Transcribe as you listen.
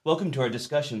Welcome to our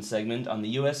discussion segment on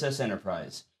the USS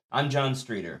Enterprise. I'm John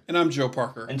Streeter. And I'm Joe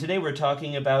Parker. And today we're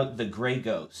talking about the Grey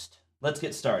Ghost. Let's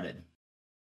get started.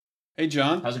 Hey,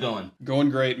 John. How's it going?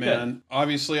 Going great, man. Good.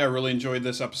 Obviously, I really enjoyed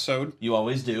this episode. You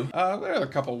always do. There are a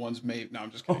couple ones made. No, I'm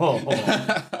just kidding.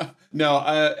 Oh. No,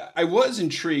 I was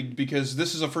intrigued because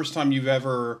this is the first time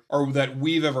that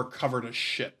we've ever covered a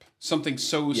ship. Something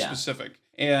so specific.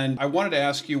 And I wanted to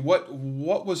ask you, what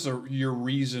was your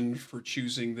reason for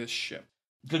choosing this ship?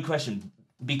 Good question.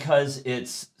 Because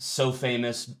it's so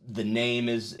famous, the name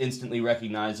is instantly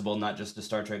recognizable, not just to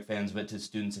Star Trek fans, but to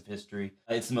students of history.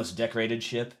 It's the most decorated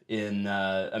ship in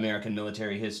American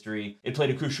military history. It played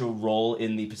a crucial role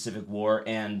in the Pacific War,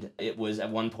 and it was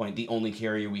at one point the only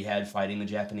carrier we had fighting the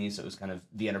Japanese. So it was kind of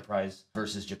the Enterprise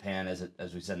versus Japan,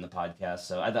 as we said in the podcast.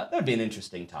 So I thought that would be an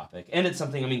interesting topic. And it's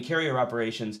something, carrier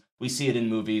operations, we see it in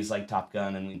movies like Top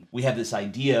Gun, and we have this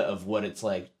idea of what it's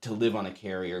like to live on a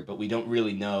carrier, but we don't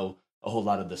really know a whole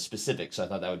lot of the specifics. So I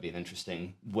thought that would be an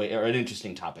interesting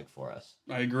topic for us.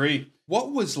 I agree.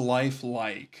 What was life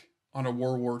like on a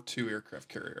World War II aircraft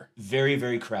carrier? Very,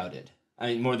 very crowded.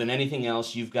 More than anything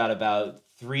else, you've got about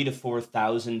 3,000 to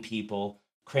 4,000 people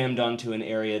crammed onto an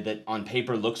area that on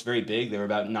paper looks very big. They're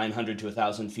about 900 to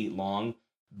 1,000 feet long.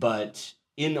 But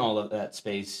in all of that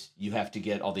space, you have to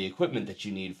get all the equipment that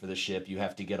you need for the ship. You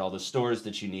have to get all the stores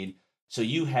that you need. So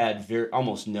you had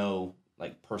almost no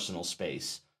personal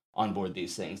space on board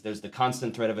these things. There's the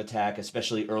constant threat of attack,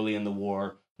 especially early in the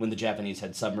war when the Japanese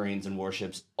had submarines and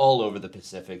warships all over the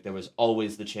Pacific. There was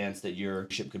always the chance that your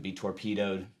ship could be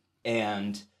torpedoed.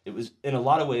 And it was in a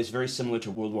lot of ways very similar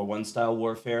to World War I style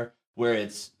warfare, where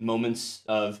it's moments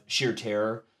of sheer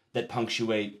terror that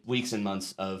punctuate weeks and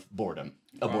months of boredom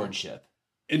aboard ship.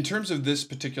 In terms of this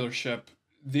particular ship,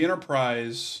 the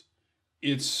Enterprise,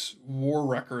 its war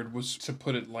record was, to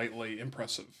put it lightly,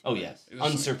 impressive. Oh, yes.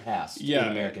 Unsurpassed in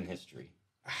American history.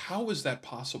 How was that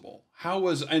possible?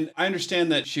 And I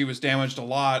understand that she was damaged a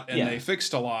lot and they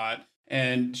fixed a lot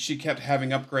and she kept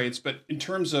having upgrades. But in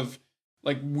terms of,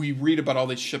 we read about all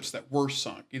these ships that were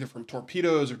sunk, either from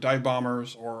torpedoes or dive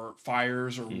bombers or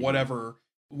fires or whatever.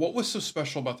 What was so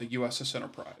special about the USS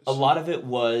Enterprise? A lot of it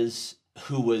was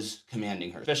who was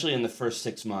commanding her, especially in the first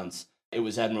 6 months. It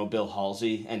was Admiral Bill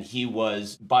Halsey, and he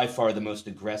was by far the most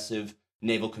aggressive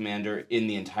naval commander in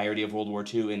the entirety of World War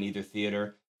II in either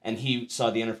theater, and he saw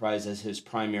the Enterprise as his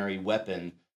primary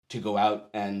weapon to go out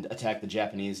and attack the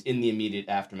Japanese in the immediate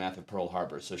aftermath of Pearl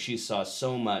Harbor. So she saw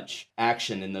so much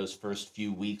action in those first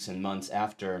few weeks and months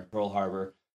after Pearl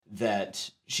Harbor that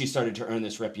she started to earn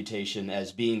this reputation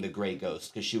as being the Grey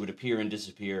Ghost, because she would appear and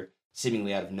disappear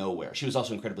seemingly out of nowhere. She was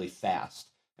also incredibly fast.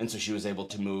 And so she was able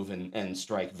to move and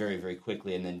strike very, very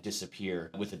quickly and then disappear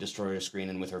with a destroyer screen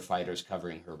and with her fighters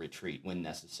covering her retreat when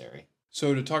necessary.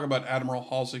 So to talk about Admiral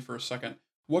Halsey for a second,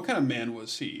 what kind of man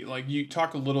was he? You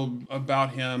talk a little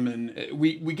about him, and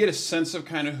we get a sense of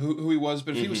kind of who he was,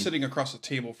 but if he was sitting across the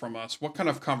table from us, what kind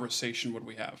of conversation would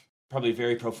we have? Probably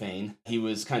very profane. He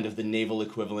was kind of the naval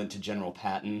equivalent to General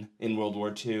Patton in World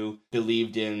War II,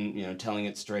 believed in, telling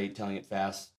it straight, telling it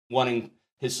fast, wanting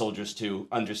his soldiers to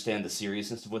understand the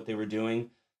seriousness of what they were doing.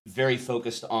 Very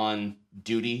focused on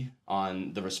duty,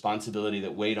 on the responsibility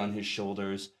that weighed on his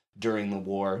shoulders during the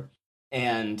war.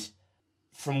 And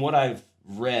from what I've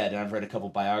read, and I've read a couple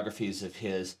biographies of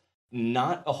his,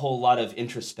 not a whole lot of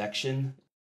introspection.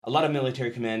 A lot of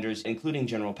military commanders, including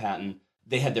General Patton,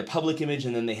 they had their public image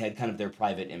and then they had kind of their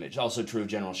private image. Also true of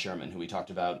General Sherman, who we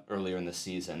talked about earlier in the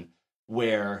season,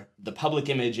 where the public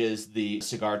image is the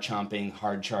cigar-chomping,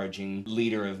 hard-charging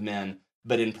leader of men,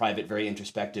 but in private, very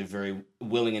introspective, very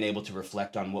willing and able to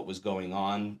reflect on what was going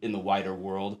on in the wider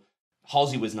world.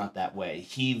 Halsey was not that way.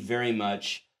 He very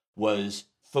much was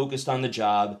focused on the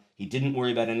job. He didn't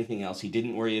worry about anything else.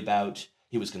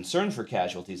 He was concerned for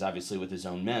casualties, obviously, with his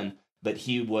own men, but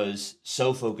he was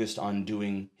so focused on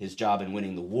doing his job and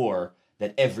winning the war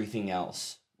that everything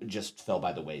else just fell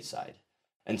by the wayside.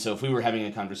 And so if we were having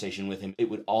a conversation with him, it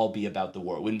would all be about the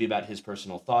war. It wouldn't be about his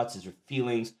personal thoughts, his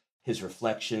feelings, his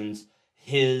reflections,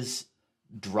 his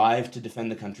drive to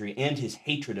defend the country, and his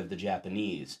hatred of the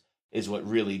Japanese is what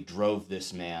really drove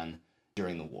this man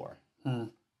during the war.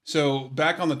 So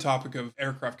back on the topic of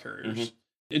aircraft carriers,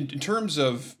 in terms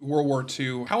of World War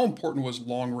II, how important was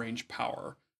long-range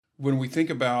power? When we think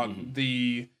about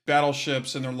the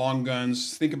battleships and their long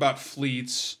guns, think about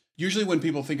fleets. Usually when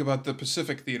people think about the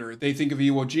Pacific theater, they think of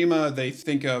Iwo Jima, they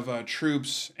think of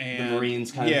troops and the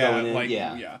Marines kind of going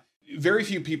in. very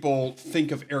few people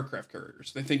think of aircraft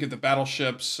carriers. They think of the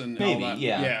battleships and Maybe, all that.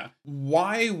 yeah. Yeah.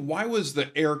 Why was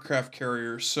the aircraft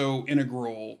carrier so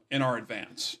integral in our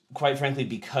advance? Quite frankly,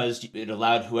 because it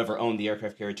allowed whoever owned the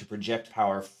aircraft carrier to project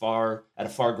power at a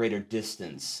far greater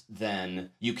distance than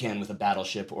you can with a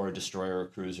battleship or a destroyer or a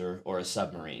cruiser or a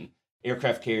submarine.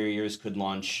 Aircraft carriers could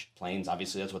launch planes,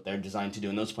 obviously that's what they're designed to do,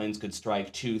 and those planes could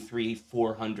strike 200, 300,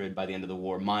 400 by the end of the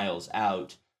war miles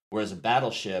out, whereas a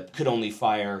battleship could only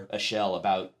fire a shell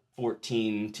about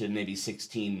 14 to maybe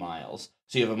 16 miles.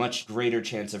 So you have a much greater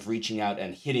chance of reaching out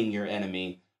and hitting your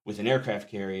enemy with an aircraft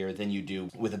carrier than you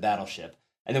do with a battleship.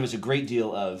 And there was a great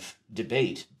deal of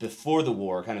debate before the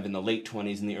war, kind of in the late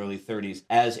 20s and the early 30s,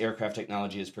 as aircraft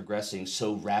technology is progressing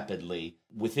so rapidly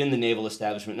within the naval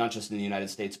establishment, not just in the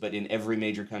United States, but in every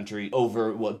major country,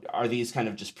 over what are these kind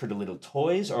of just pretty little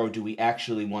toys, or do we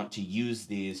actually want to use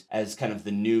these as kind of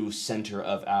the new center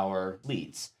of our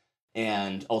fleets?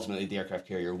 And ultimately, the aircraft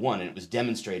carrier won, and it was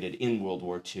demonstrated in World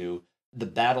War II. The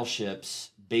battleships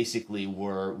basically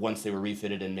were, once they were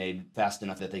refitted and made fast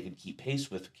enough that they could keep pace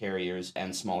with carriers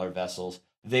and smaller vessels,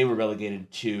 they were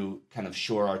relegated to kind of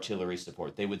shore artillery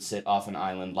support. They would sit off an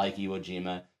island like Iwo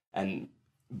Jima and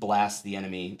blast the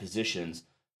enemy positions,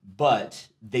 but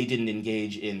they didn't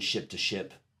engage in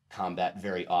ship-to-ship combat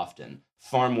very often.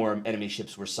 Far more enemy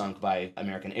ships were sunk by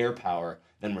American air power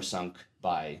than were sunk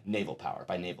by naval power,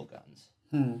 by naval guns.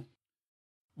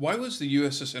 Why was the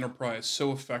USS Enterprise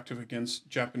so effective against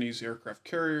Japanese aircraft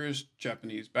carriers,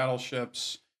 Japanese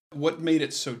battleships? What made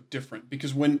it so different?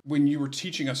 Because when you were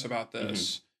teaching us about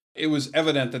this, it was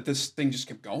evident that this thing just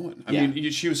kept going. I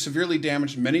mean, she was severely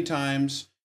damaged many times,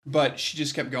 but she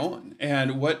just kept going.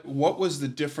 And what was the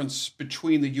difference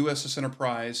between the USS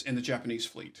Enterprise and the Japanese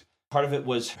fleet? Part of it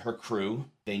was her crew.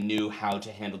 They knew how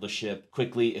to handle the ship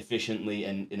quickly, efficiently,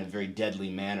 and in a very deadly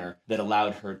manner that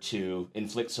allowed her to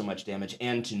inflict so much damage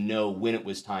and to know when it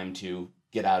was time to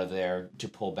get out of there, to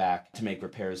pull back, to make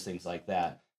repairs, things like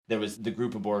that. There was the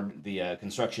group aboard the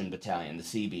construction battalion, the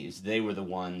Seabees. They were the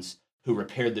ones who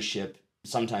repaired the ship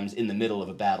sometimes in the middle of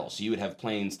a battle. So you would have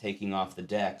planes taking off the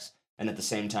decks, and at the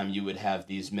same time you would have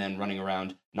these men running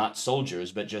around, not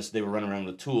soldiers, but just they were running around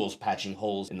with tools, patching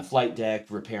holes in the flight deck,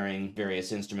 repairing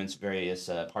various instruments, various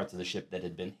parts of the ship that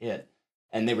had been hit.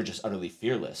 And they were just utterly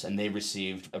fearless. And they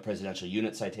received a Presidential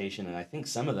Unit Citation, and I think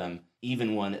some of them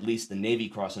even won at least the Navy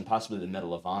Cross and possibly the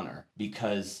Medal of Honor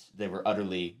because they were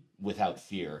utterly without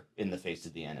fear in the face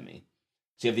of the enemy.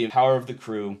 So you have the power of the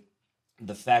crew,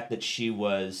 the fact that she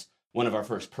was one of our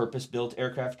first purpose-built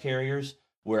aircraft carriers,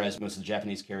 whereas most of the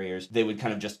Japanese carriers, they would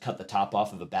kind of just cut the top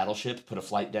off of a battleship, put a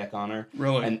flight deck on her.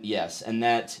 Really? And yes, and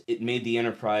that it made the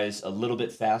Enterprise a little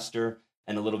bit faster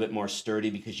and a little bit more sturdy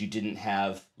because you didn't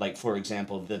have, like, for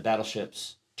example, the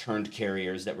battleships turned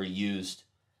carriers that were used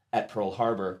at Pearl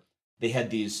Harbor. They had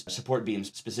these support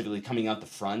beams specifically coming out the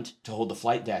front to hold the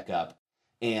flight deck up,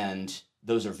 and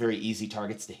those are very easy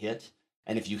targets to hit.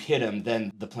 And if you hit them,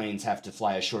 then the planes have to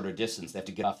fly a shorter distance. They have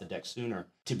to get off the deck sooner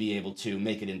to be able to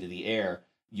make it into the air.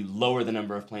 You lower the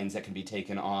number of planes that can be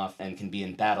taken off and can be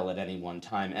in battle at any one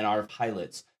time. And our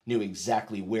pilots knew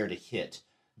exactly where to hit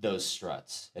those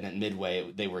struts. And at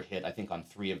Midway, they were hit, I think, on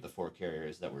 3 of the 4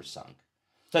 carriers that were sunk.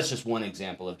 So that's just one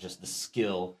example of just the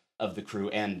skill of the crew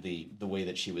and the way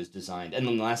that she was designed. And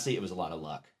then lastly, it was a lot of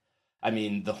luck. I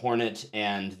mean, the Hornet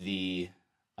and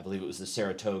I believe it was the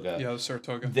Saratoga. Yeah, the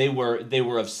Saratoga. They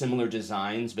were of similar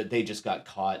designs, but they just got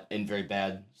caught in very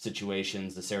bad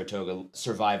situations. The Saratoga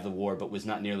survived the war, but was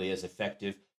not nearly as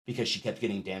effective because she kept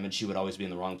getting damaged. She would always be in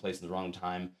the wrong place at the wrong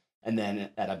time. And then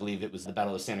I believe it was the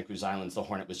Battle of Santa Cruz Islands, the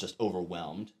Hornet was just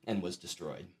overwhelmed and was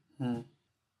destroyed.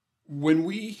 When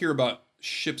we hear about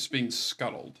ships being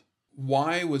scuttled,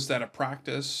 why was that a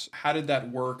practice? How did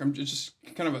that work? I'm just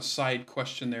kind of a side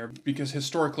question there because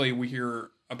historically we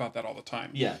hear about that all the time.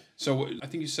 Yeah. So I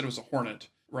think you said it was a Hornet,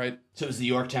 right? So it was the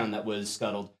Yorktown that was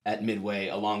scuttled at Midway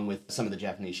along with some of the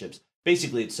Japanese ships.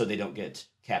 Basically, it's so they don't get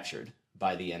captured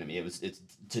by the enemy. It's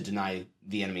to deny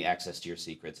the enemy access to your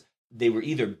secrets. They were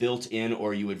either built in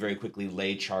or you would very quickly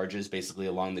lay charges basically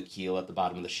along the keel at the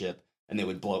bottom of the ship, and they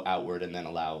would blow outward and then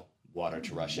allow water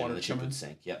to rush in and the ship would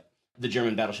sink. Yep. The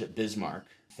German battleship Bismarck,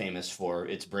 famous for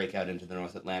its breakout into the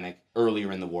North Atlantic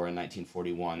earlier in the war in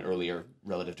 1941, earlier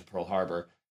relative to Pearl Harbor,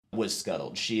 was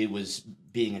scuttled. She was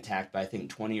being attacked by, I think,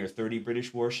 20 or 30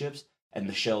 British warships, and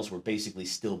the shells were basically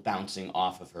still bouncing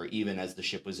off of her, even as the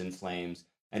ship was in flames.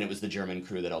 And it was the German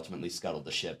crew that ultimately scuttled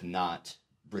the ship, not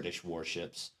British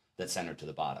warships that sent her to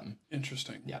the bottom.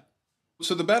 Interesting. Yeah.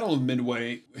 So the Battle of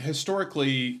Midway,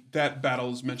 historically, that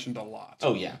battle is mentioned a lot.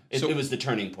 Oh, yeah. It was the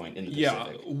turning point in the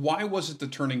Pacific. Yeah. Why was it the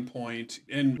turning point,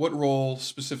 and what role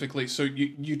specifically? So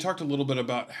you talked a little bit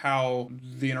about how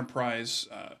the Enterprise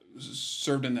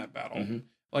served in that battle. Mm-hmm.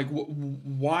 Like,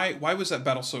 why was that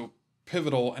battle so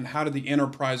pivotal, and how did the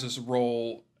Enterprise's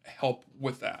role help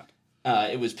with that?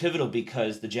 It was pivotal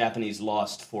because the Japanese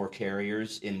lost 4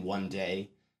 carriers in one day.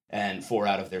 And 4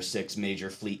 out of their 6 major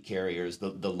fleet carriers,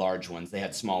 the large ones, they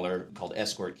had smaller called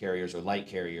escort carriers or light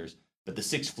carriers, but the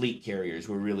 6 fleet carriers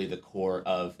were really the core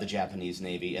of the Japanese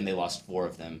Navy, and they lost 4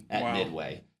 of them at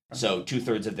Midway. So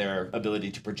 2/3 of their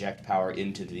ability to project power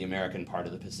into the American part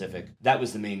of the Pacific. That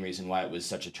was the main reason why it was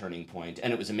such a turning point.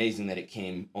 And it was amazing that it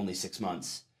came only 6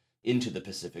 months into the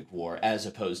Pacific War, as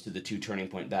opposed to the 2 turning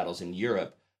point battles in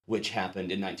Europe, which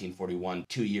happened in 1941,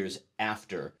 2 years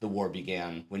after the war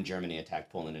began when Germany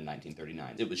attacked Poland in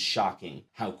 1939. It was shocking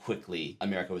how quickly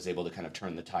America was able to kind of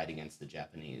turn the tide against the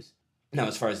Japanese. Now,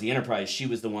 as far as the Enterprise, she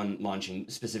was the one launching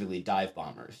specifically dive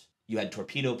bombers. You had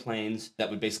torpedo planes that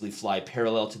would basically fly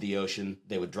parallel to the ocean.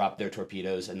 They would drop their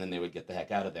torpedoes, and then they would get the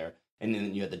heck out of there. And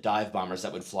then you had the dive bombers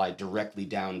that would fly directly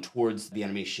down towards the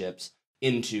enemy ships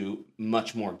into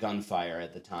much more gunfire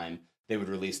at the time. They would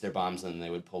release their bombs and then they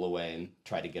would pull away and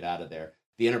try to get out of there.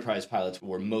 The Enterprise pilots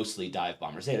were mostly dive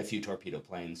bombers. They had a few torpedo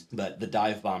planes, but the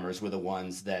dive bombers were the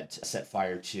ones that set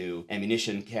fire to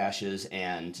ammunition caches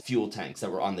and fuel tanks that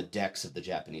were on the decks of the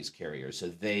Japanese carriers. So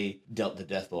they dealt the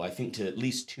death blow, I think, to at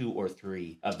least 2 or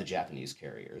 3 of the Japanese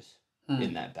carriers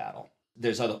in that battle.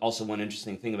 There's also one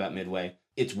interesting thing about Midway.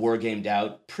 It's war gamed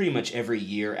out pretty much every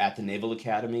year at the Naval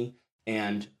Academy,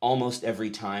 and almost every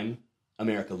time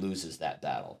America loses that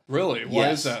battle. Really? Why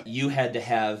is that? You had to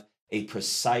have a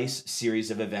precise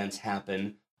series of events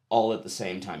happen all at the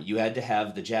same time. You had to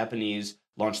have the Japanese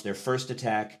launch their first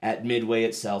attack at Midway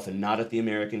itself and not at the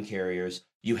American carriers.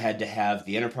 You had to have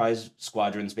the Enterprise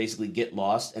squadrons basically get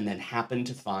lost and then happen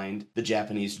to find the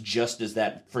Japanese just as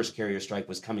that first carrier strike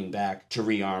was coming back to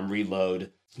rearm,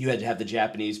 reload. You had to have the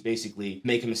Japanese basically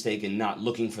make a mistake in not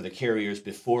looking for the carriers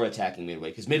before attacking Midway,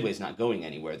 because Midway's not going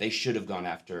anywhere. They should have gone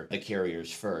after the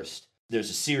carriers first. There's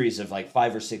a series of like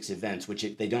 5 or 6 events, which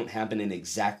if they don't happen in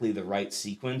exactly the right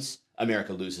sequence,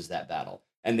 America loses that battle.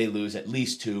 And they lose at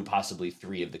least 2, possibly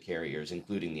 3 of the carriers,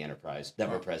 including the Enterprise, that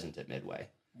were present at Midway.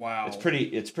 Wow. It's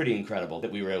pretty incredible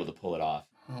that we were able to pull it off.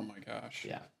 Oh my gosh.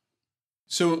 Yeah.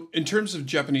 So in terms of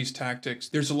Japanese tactics,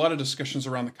 there's a lot of discussions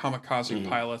around the kamikaze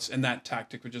pilots, and that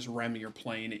tactic would just ram your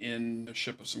plane in a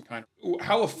ship of some kind.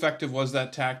 How effective was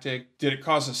that tactic? Did it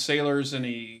cause the sailors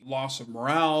any loss of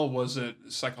morale? Was it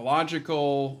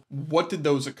psychological? What did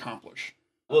those accomplish?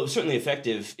 Well, it was certainly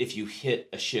effective if you hit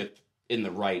a ship in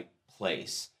the right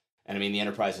place. And I mean, the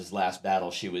Enterprise's last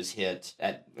battle, she was hit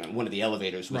at one of the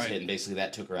elevators was hit, and basically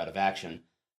that took her out of action.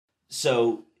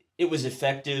 So it was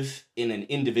effective in an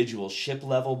individual ship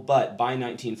level, but by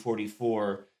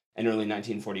 1944 and early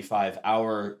 1945,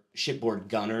 our shipboard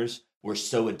gunners were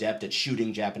so adept at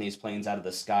shooting Japanese planes out of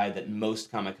the sky that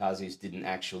most kamikazes didn't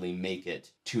actually make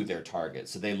it to their target.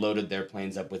 So they loaded their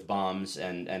planes up with bombs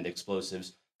and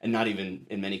explosives, and not even,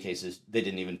 in many cases, they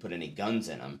didn't even put any guns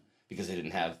in them because they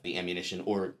didn't have the ammunition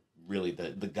or really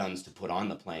the guns to put on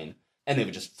the plane, and they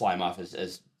would just fly them off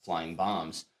as flying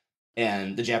bombs.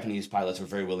 And the Japanese pilots were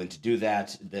very willing to do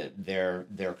that.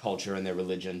 Their culture and their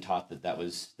religion taught that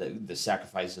was the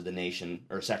sacrifice of the nation,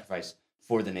 or sacrifice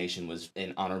for the nation, was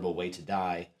an honorable way to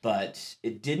die. But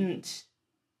it didn't,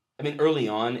 I mean, early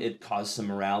on, it caused some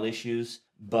morale issues,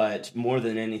 but more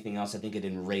than anything else, I think it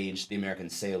enraged the American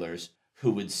sailors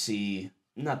who would see,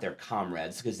 not their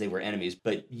comrades, because they were enemies,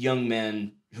 but young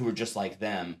men who were just like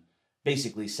them,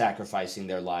 basically sacrificing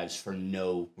their lives for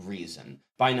no reason.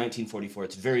 By 1944,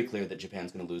 it's very clear that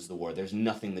Japan's going to lose the war. There's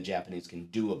nothing the Japanese can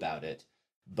do about it,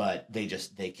 but they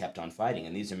kept on fighting.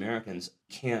 And these Americans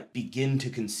can't begin to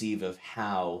conceive of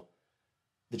how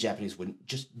the Japanese would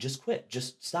just quit,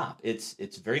 just stop. It's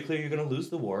very clear you're going to lose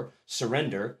the war,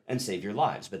 surrender, and save your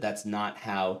lives. But that's not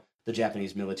how the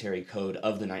Japanese military code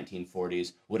of the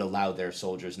 1940s would allow their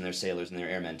soldiers and their sailors and their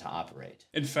airmen to operate.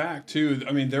 In fact, too,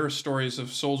 I mean, there are stories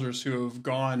of soldiers who have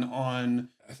gone on,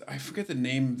 I forget the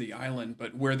name of the island,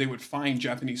 but where they would find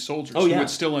Japanese soldiers who were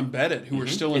still embedded, who were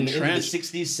still entrenched. In the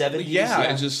 60s, 70s. Yeah,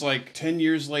 it's just like 10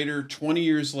 years later, 20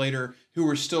 years later, who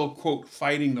were still, quote,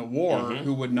 fighting the war,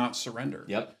 who would not surrender.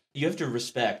 Yep. You have to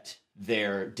respect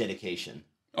their dedication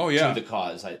to the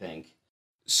cause, I think.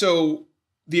 So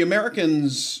the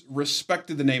Americans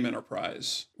respected the name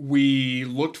Enterprise. We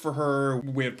looked for her.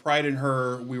 We had pride in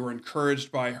her. We were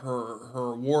encouraged by her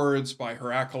awards, by her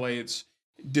accolades.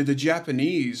 Did the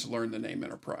Japanese learn the name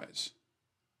Enterprise?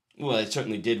 Well, it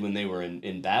certainly did when they were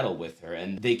in battle with her,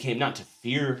 and they came not to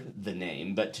fear the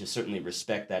name, but to certainly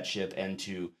respect that ship and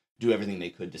to do everything they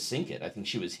could to sink it. I think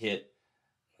she was hit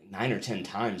 9 or 10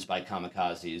 times by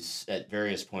kamikazes at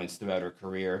various points throughout her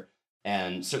career,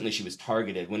 and certainly she was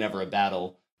targeted whenever a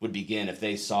battle would begin. If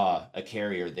they saw a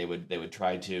carrier, they would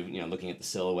try to, looking at the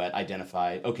silhouette,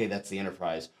 identify, okay, that's the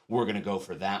Enterprise. We're going to go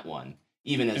for that one.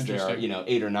 Even as there are,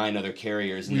 8 or 9 other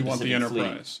carriers in the Pacific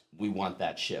Fleet, we want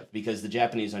that ship, because the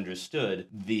Japanese understood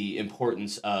the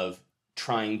importance of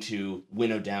trying to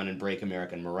winnow down and break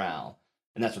American morale.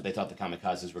 And that's what they thought the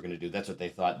kamikazes were going to do. That's what they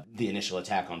thought the initial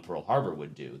attack on Pearl Harbor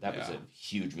would do. That was a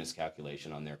huge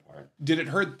miscalculation on their part. Did it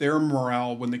hurt their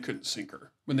morale when they couldn't sink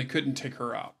her, when they couldn't take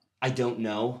her out? I don't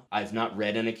know. I've not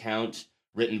read an account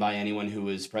written by anyone who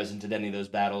was present at any of those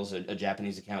battles, a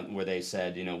Japanese account where they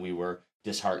said, we were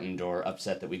disheartened or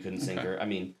upset that we couldn't sink her. I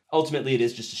mean, ultimately it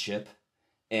is just a ship.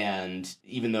 And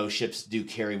even though ships do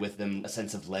carry with them a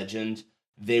sense of legend,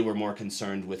 they were more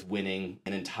concerned with winning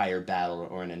an entire battle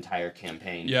or an entire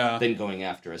campaign than going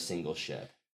after a single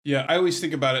ship. Yeah, I always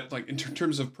think about it like in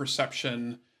terms of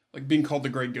perception, like being called the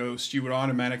Grey Ghost, you would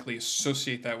automatically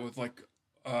associate that with like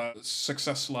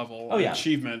success level,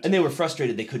 achievement. And they were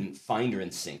frustrated they couldn't find her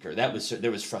and sink her.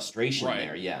 There was frustration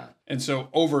there, yeah. And so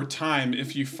over time,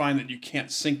 if you find that you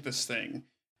can't sink this thing,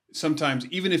 sometimes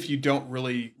even if you don't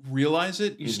really realize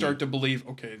it, you start to believe,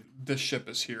 okay, this ship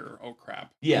is here. Oh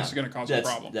crap. Yeah. This is going to cause a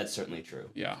problem. That's certainly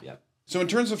true. Yeah. So in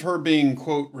terms of her being,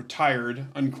 quote, retired,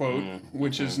 unquote,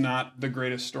 which is not the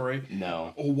greatest story.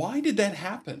 No. Why did that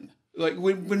happen? Like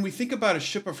when we think about a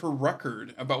ship of her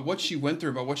record, about what she went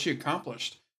through, about what she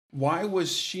accomplished, why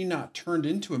was she not turned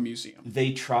into a museum?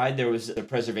 They tried. There was a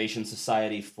preservation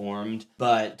society formed,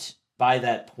 but by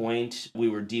that point, we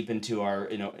were deep into our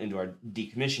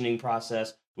decommissioning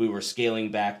process. We were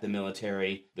scaling back the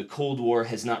military. The Cold War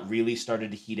has not really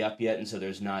started to heat up yet, and so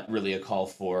there's not really a call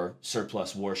for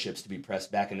surplus warships to be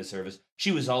pressed back into service.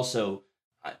 She was also,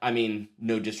 I mean,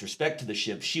 no disrespect to the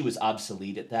ship, she was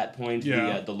obsolete at that point.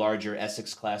 Yeah. The larger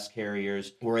Essex-class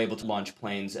carriers were able to launch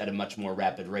planes at a much more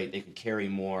rapid rate. They could carry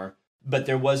more. But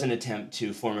there was an attempt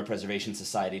to form a preservation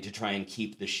society to try and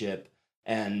keep the ship,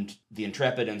 and the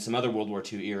Intrepid and some other World War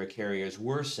II era carriers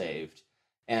were saved.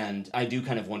 And I do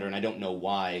kind of wonder, and I don't know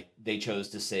why, they chose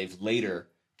to save later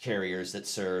carriers that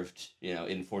served,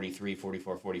 in 43,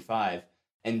 44, 45,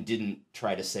 and didn't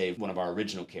try to save one of our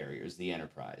original carriers, the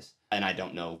Enterprise. And I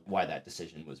don't know why that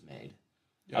decision was made.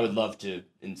 Yeah. I would love to,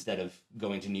 instead of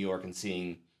going to New York and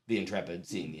seeing the Intrepid,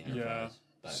 seeing the Enterprise.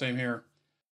 Yeah, same here.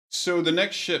 So the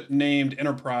next ship named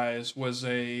Enterprise was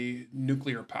a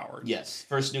nuclear-powered. Yes,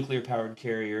 first nuclear-powered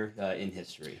carrier in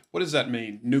history. What does that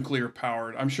mean,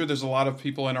 nuclear-powered? I'm sure there's a lot of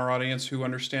people in our audience who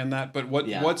understand that, but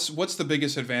what's the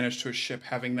biggest advantage to a ship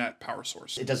having that power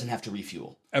source? It doesn't have to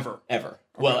refuel. Ever. Okay.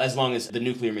 Well, as long as the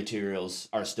nuclear materials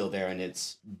are still there, and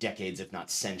it's decades, if not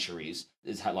centuries,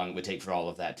 is how long it would take for all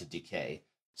of that to decay.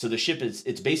 So the ship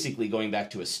it's basically going back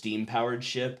to a steam-powered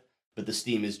ship, but the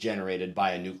steam is generated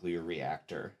by a nuclear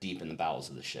reactor deep in the bowels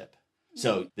of the ship.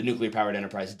 So the nuclear-powered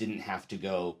Enterprise didn't have to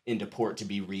go into port to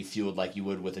be refueled like you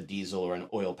would with a diesel or an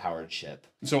oil-powered ship.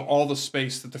 So all the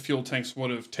space that the fuel tanks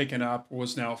would have taken up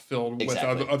was now filled with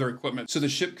other equipment. So the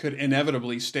ship could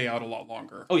inevitably stay out a lot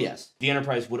longer. Oh, yes. The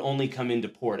Enterprise would only come into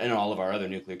port, and all of our other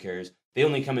nuclear carriers, they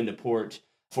only come into port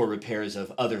for repairs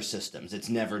of other systems. It's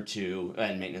never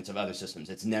and maintenance of other systems.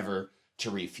 It's never to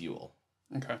refuel.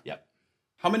 Okay. Yep.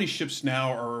 How many ships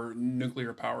now are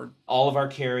nuclear powered? All of our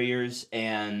carriers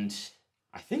and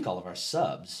I think all of our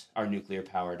subs are nuclear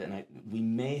powered. And we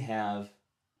may have,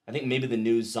 I think maybe the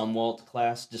new Zumwalt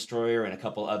class destroyer and a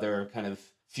couple other kind of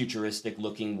futuristic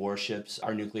looking warships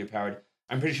are nuclear powered.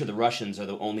 I'm pretty sure the Russians are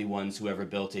the only ones who ever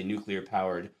built a nuclear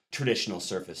powered traditional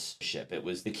surface ship. It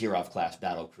was the Kirov class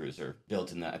battle cruiser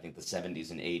built in the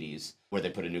 70s and 80s, where they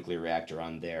put a nuclear reactor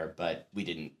on there, but we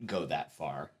didn't go that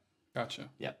far. Gotcha.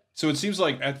 Yep. So it seems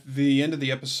like at the end of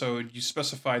the episode, you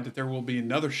specified that there will be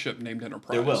another ship named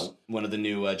Enterprise. There will. One of the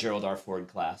new Gerald R. Ford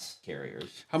class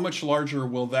carriers. How much larger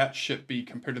will that ship be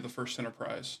compared to the first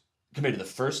Enterprise? Compared to the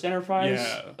first Enterprise?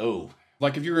 Yeah. Oh.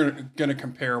 Like if you were going to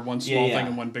compare one small thing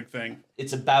and one big thing.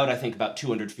 It's about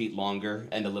 200 feet longer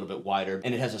and a little bit wider.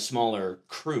 And it has a smaller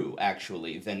crew,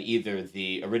 actually, than either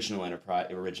the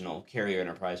original carrier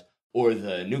Enterprise or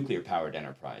the nuclear-powered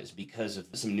Enterprise. Because of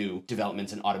some new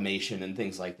developments in automation and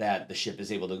things like that, the ship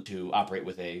is able to operate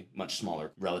with a much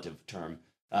smaller, relative term,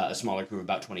 a smaller crew of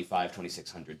about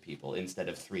 2,600 people instead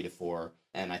of 3 to 4.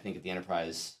 And I think at the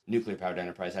Enterprise, nuclear-powered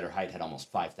Enterprise at her height had almost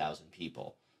 5,000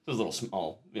 people. So it was a little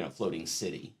small, floating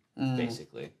city,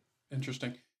 basically.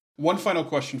 Interesting. One final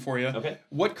question for you. Okay.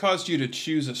 What caused you to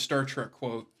choose a Star Trek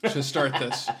quote to start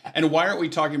this? And why aren't we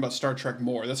talking about Star Trek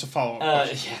more? That's a follow-up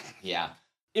question. Yeah.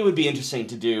 It would be interesting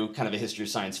to do kind of a history of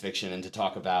science fiction and to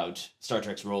talk about Star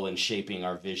Trek's role in shaping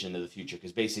our vision of the future.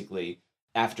 Because basically,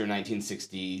 after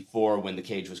 1964, when The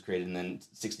Cage was created, and then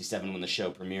 67, when the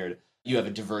show premiered, you have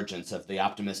a divergence of the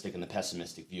optimistic and the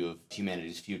pessimistic view of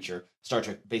humanity's future. Star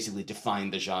Trek basically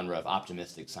defined the genre of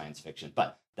optimistic science fiction,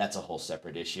 but that's a whole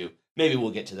separate issue. Maybe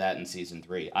we'll get to that in season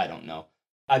 3. I don't know.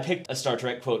 I picked a Star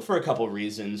Trek quote for a couple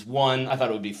reasons. One, I thought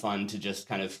it would be fun to just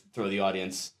kind of throw the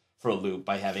audience for a loop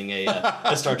by having a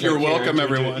Star Trek. You're welcome,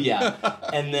 everyone. Yeah.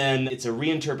 And then it's a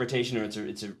reinterpretation, or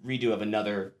it's a redo of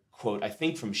another quote, I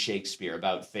think from Shakespeare,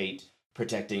 about fate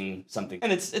protecting something.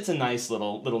 And it's a nice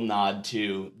little nod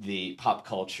to the pop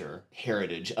culture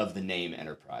heritage of the name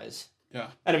Enterprise. Yeah.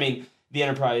 And I mean, the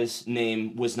Enterprise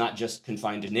name was not just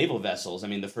confined to naval vessels. I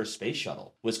mean, the first space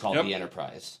shuttle was called the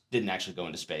Enterprise. Didn't actually go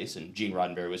into space, and Gene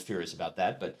Roddenberry was furious about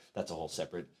that, but that's a whole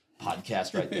separate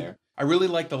podcast right there. I really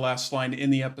like the last line in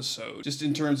the episode, just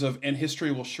in terms of, and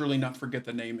history will surely not forget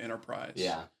the name Enterprise.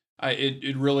 Yeah.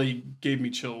 It really gave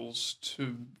me chills,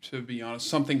 to be honest.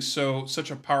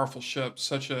 Such a powerful ship,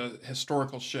 such a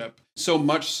historical ship, so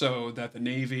much so that the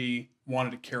Navy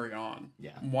wanted to carry on.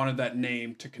 Yeah. Wanted that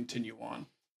name to continue on.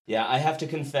 Yeah, I have to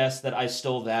confess that I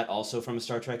stole that also from a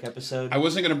Star Trek episode. I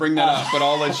wasn't going to bring that up, but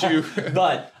I'll let you.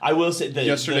 But I will say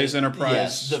Yesterday's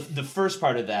Enterprise. Yes, the first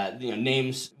part of that,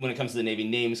 names, when it comes to the Navy,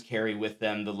 names carry with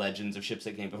them the legends of ships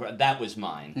that came before. That was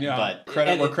mine. Yeah, but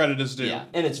credit where credit is due. Yeah,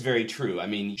 and it's very true. I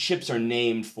mean, ships are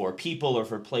named for people or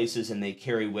for places, and they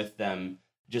carry with them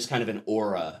just kind of an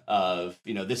aura of,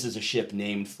 this is a ship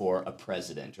named for a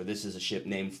president, or this is a ship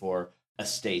named for a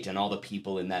state, and all the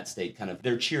people in that state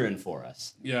they're cheering for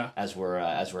us. Yeah. As we're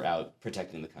out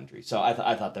protecting the country. So I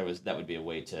thought that would be a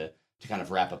way to kind of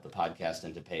wrap up the podcast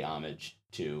and to pay homage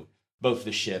to both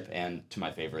the ship and to my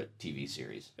favorite TV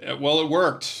series. Well, it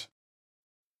worked.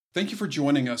 Thank you for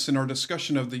joining us in our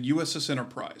discussion of the USS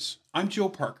Enterprise. I'm Joe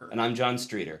Parker. And I'm John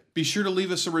Streeter. Be sure to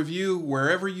leave us a review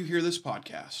wherever you hear this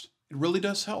podcast. It really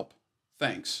does help.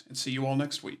 Thanks, and see you all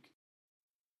next week.